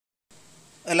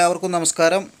എല്ലാവർക്കും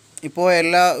നമസ്കാരം. ഇപ്പോൾ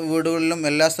എല്ലാ വീടുകളിലും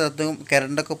എല്ലാ സ്ഥലത്തും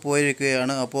കറണ്ടൊക്കെ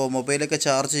പോയിരിക്കുകയാണ്. അപ്പോൾ മൊബൈലൊക്കെ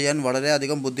ചാർജ് ചെയ്യാൻ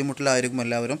വളരെയധികം ബുദ്ധിമുട്ടിലായിരിക്കും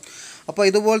എല്ലാവരും. അപ്പോൾ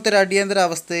ഇതുപോലത്തെ ഒരു അടിയന്തര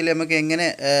അവസ്ഥയിൽ നമുക്ക് എങ്ങനെ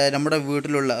നമ്മുടെ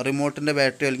വീട്ടിലുള്ള റിമോട്ടിൻ്റെ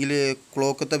ബാറ്ററി അല്ലെങ്കിൽ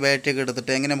ക്ലോക്കത്തെ ബാറ്ററിയൊക്കെ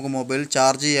എടുത്തിട്ട് എങ്ങനെ നമുക്ക് മൊബൈൽ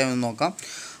ചാർജ് ചെയ്യാമെന്ന് നോക്കാം.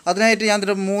 അതിനായിട്ട് ഞാൻ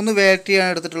ഇതിൻ്റെ 3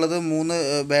 ബാറ്ററിയാണ് എടുത്തിട്ടുള്ളത്, 3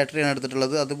 ബാറ്ററിയാണ്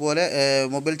എടുത്തിട്ടുള്ളത്. അതുപോലെ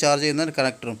മൊബൈൽ ചാർജ് ചെയ്യുന്ന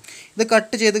കണക്ടറും. ഇത്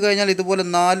കട്ട് ചെയ്ത് കഴിഞ്ഞാൽ ഇതുപോലെ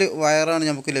 4 വയറാണ്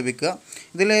നമുക്ക് ലഭിക്കുക.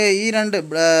 ഇതിൽ ഈ 2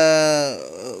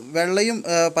 വെള്ളയും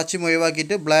പച്ചയും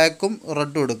ഒഴിവാക്കിയിട്ട് ബ്ലാക്കും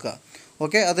റെഡും എടുക്കുക.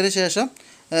 ഓക്കെ, അതിനുശേഷം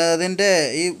ഇതിൻ്റെ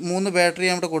ഈ 3 ബാറ്ററി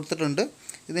ഞാൻ ഇവിടെ കൊടുത്തിട്ടുണ്ട്.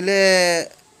 ഇതിൽ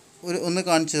ഒന്ന്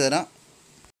കാണിച്ചു തരാം.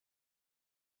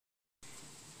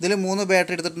 ഇതിൽ 3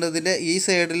 ബാറ്ററി എടുത്തിട്ടുണ്ട്. ഇതിൻ്റെ ഈ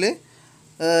സൈഡിൽ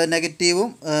നെഗറ്റീവും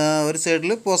ഒരു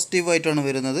സൈഡിൽ പോസിറ്റീവായിട്ടാണ്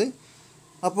വരുന്നത്.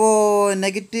 അപ്പോൾ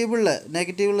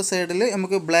നെഗറ്റീവുള്ള സൈഡിൽ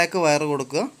നമുക്ക് ബ്ലാക്ക് വയർ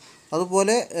കൊടുക്കുക.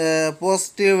 അതുപോലെ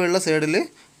പോസിറ്റീവുള്ള സൈഡിൽ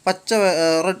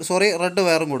റെഡ്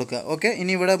വയറും കൊടുക്കുക. ഓക്കെ,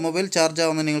 ഇനി ഇവിടെ മൊബൈൽ ചാർജ്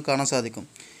ആവുന്നത് നിങ്ങൾ കാണാൻ സാധിക്കും.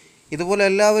 ഇതുപോലെ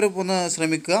എല്ലാവരും ഒന്ന്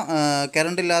ശ്രമിക്കുക.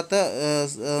 കറണ്ട് ഇല്ലാത്ത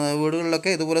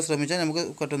വീടുകളിലൊക്കെ ഇതുപോലെ ശ്രമിച്ചാൽ നമുക്ക്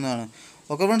പറ്റുന്നതാണ്.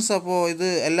 ഓക്കെ ഫ്രണ്ട്സ്, അപ്പോൾ ഇത്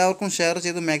എല്ലാവർക്കും ഷെയർ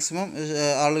ചെയ്ത് മാക്സിമം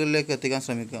ആളുകളിലേക്ക് എത്തിക്കാൻ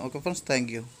ശ്രമിക്കുക. Okay friends,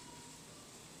 thank you.